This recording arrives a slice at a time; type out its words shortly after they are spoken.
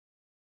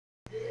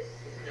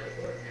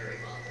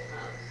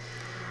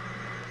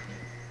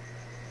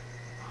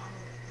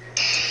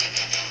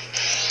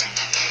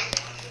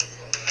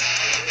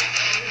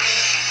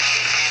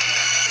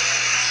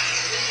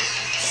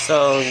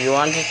So, you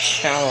want to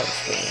challenge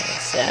me,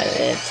 is that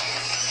it?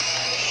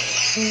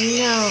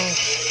 No.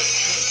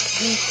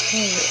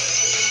 Okay.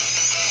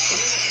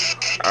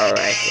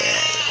 Alright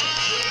then.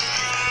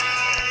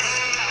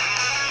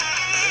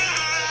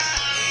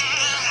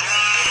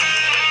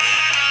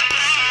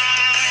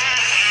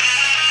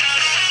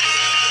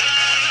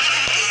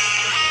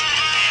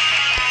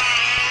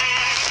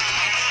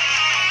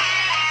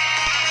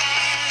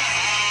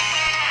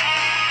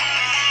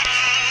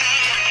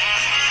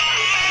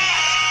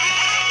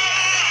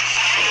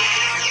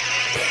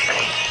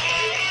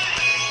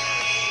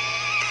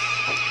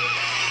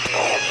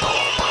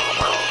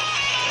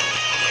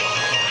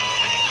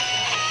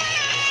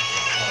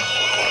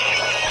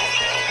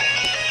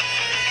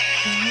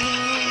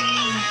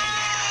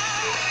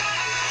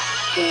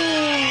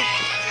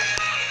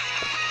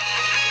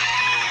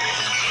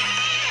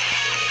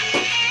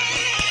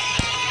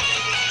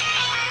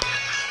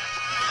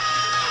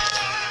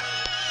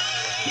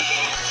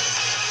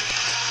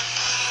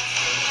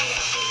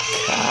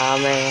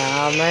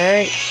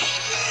 Coming.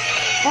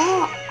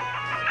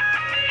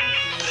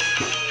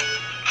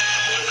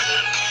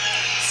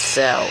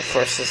 Cell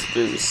versus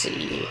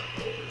Lucy,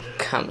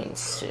 coming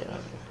soon.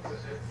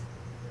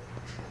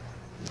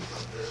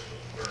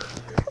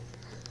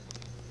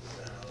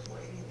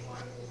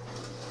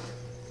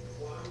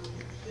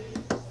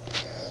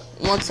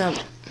 What's up?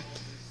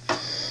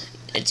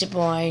 It's your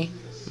boy,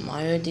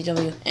 Mario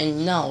DW,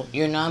 and no,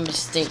 you're not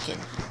mistaken.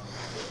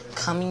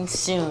 Coming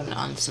soon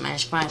on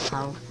Smash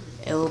Cloud,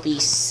 it will be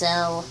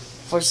Cell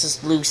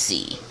versus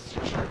Lucy.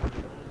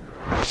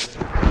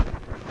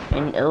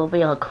 And it will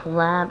be a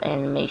collab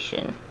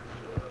animation.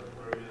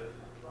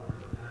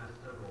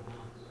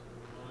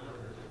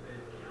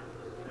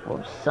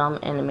 For some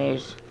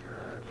animators,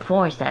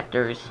 voice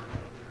actors,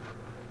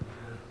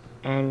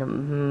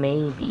 and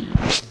maybe,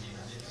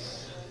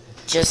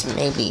 just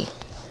maybe,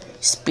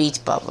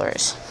 speech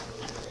bubblers.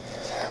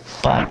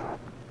 But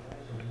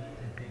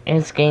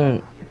it's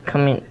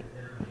coming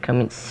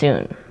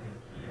soon.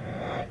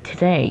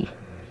 Today,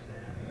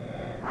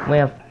 we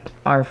have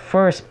our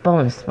first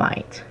bonus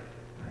fight.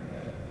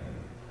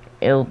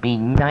 It'll be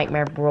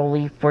Nightmare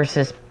BROLY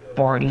versus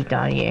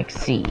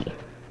BARNEY.EXE.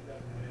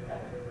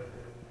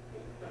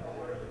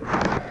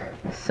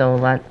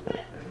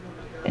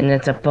 And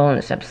it's a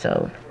bonus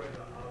episode.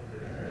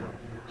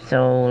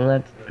 So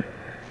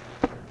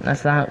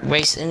let's not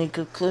waste any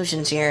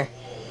conclusions here,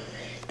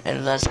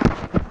 and let's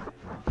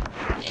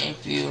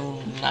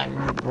review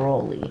Nightmare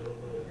BROLY.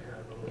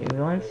 If you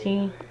want to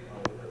see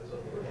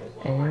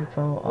an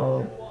info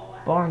of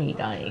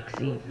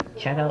BARNEY.EXE,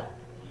 check out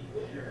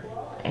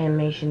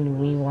Animation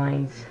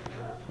Rewinds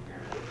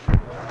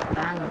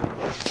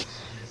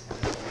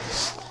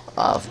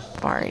of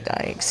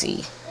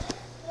BARNEY.EXE.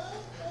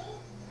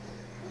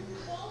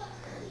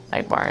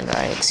 Like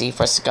BARNEY.EXE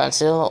versus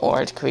Godzilla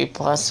or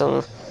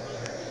Creepypasta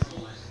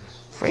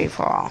free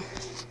for all.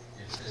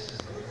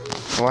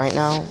 Right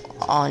now,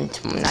 on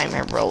to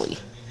Nightmare BROLY.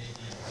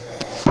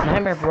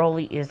 Nightmare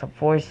BROLY is a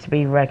force to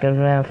be reckoned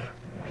with.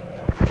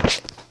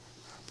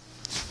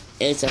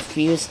 It's a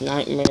fused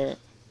nightmare,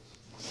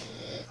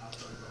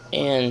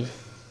 and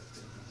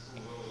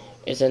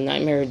it's a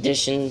nightmare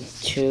addition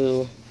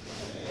to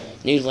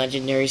new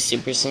legendary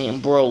Super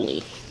Saiyan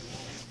BROLY.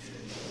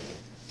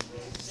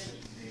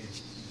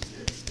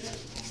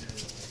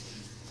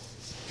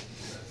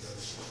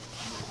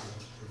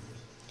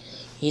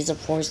 He's a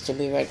force to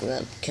be reckoned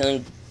with,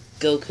 killing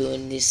Goku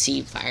and the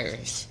Sea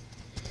Fighters.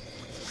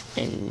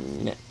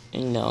 And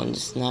no,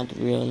 this is not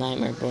the real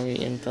Nightmare BROLY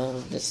info.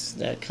 This is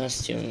the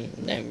costume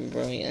Nightmare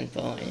BROLY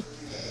info I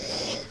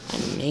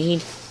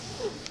made.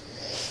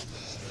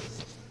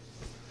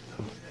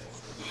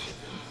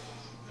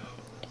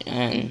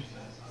 And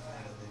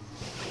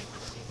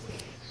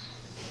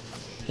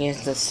he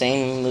has the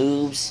same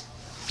moves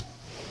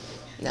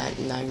that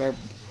the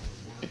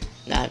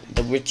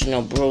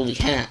original BROLY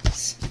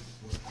has.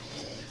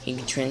 He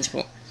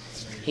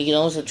can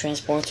also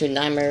transport to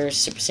Nightmare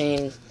Super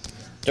Saiyan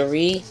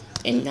 3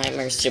 and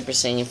Nightmare Super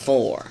Saiyan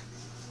 4.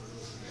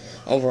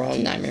 Overall,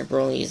 Nightmare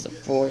BROLY is a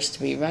force to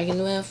be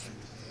reckoned with,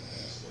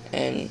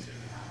 and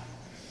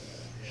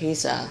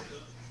he's a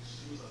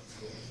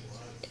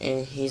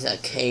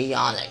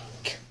chaotic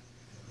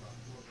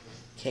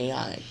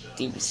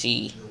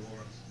DBC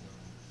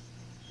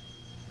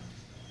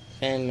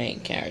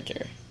fan-made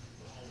character.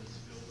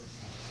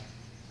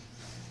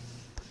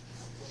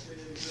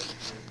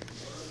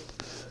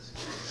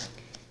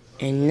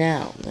 And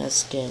now,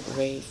 let's get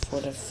ready for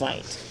the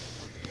fight.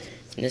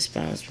 This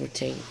battle will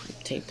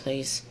take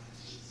place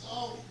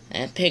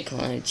at Pig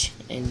Lunch,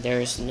 and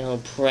there's no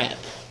prep.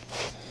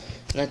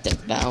 Let the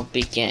battle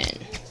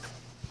begin.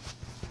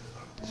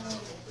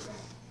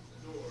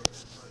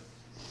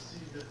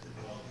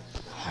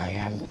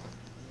 I'm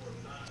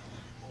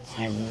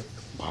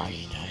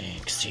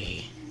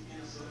BROLY.EXE,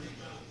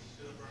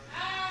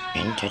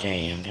 and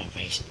today I'm gonna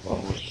face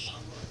BROLY.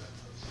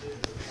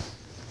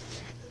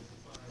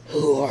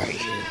 Who are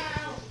you?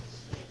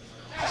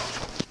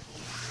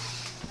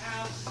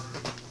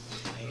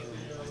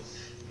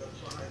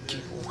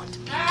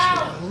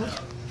 lose?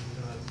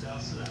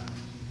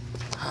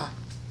 Huh?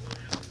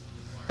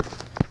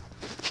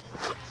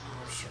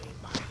 I'll show you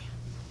my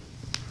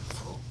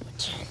full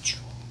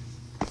potential.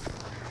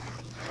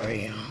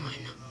 Hurry on.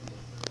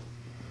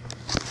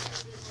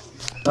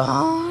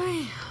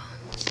 Bye.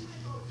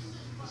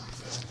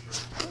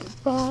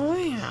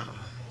 Bye.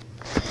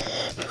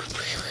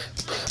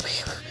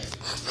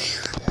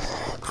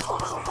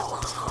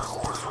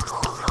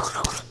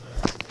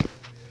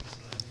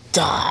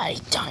 Die,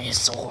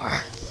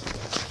 dinosaur.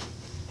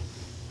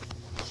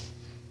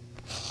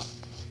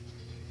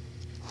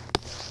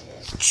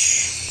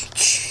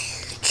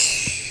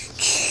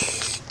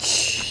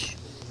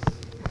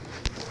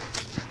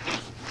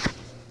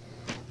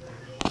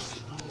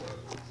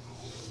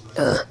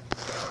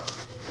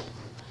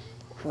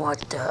 What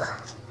the?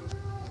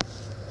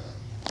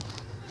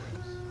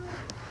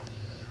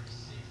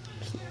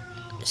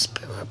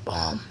 Spirit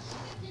bomb.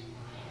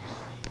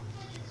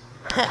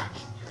 Ha!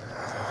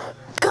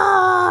 Go!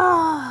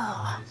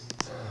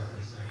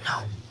 No,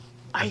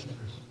 I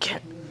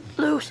can't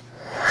lose.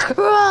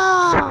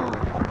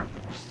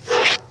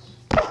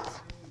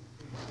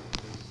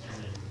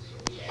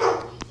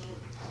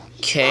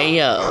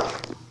 KO.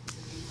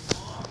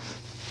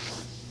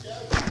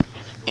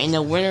 And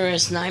the winner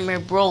is Nightmare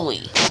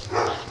BROLY.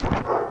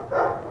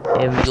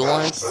 If you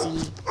want to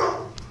see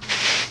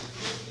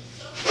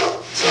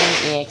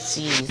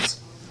BARNEY.EXE's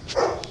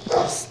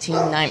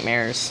Team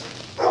Nightmares,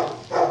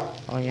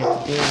 all you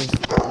have to do is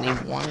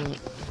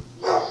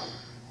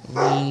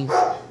leave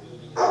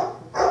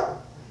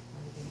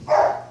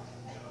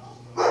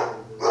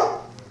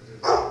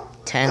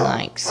 10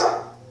 likes.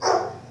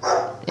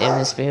 If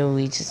this video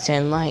reaches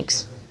 10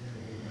 likes,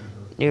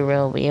 there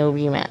will be a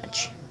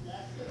rematch.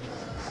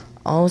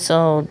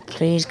 Also,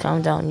 please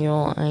comment down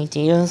your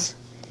ideas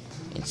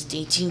and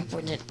stay tuned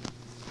for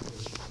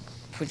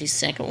the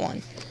second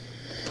one,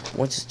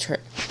 which is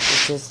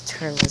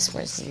Turles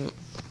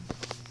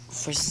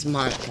versus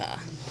Monica.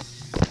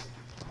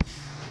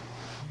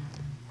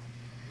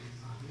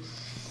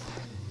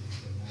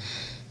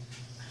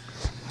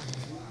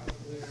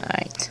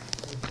 Alright.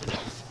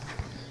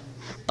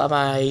 Bye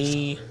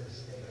bye.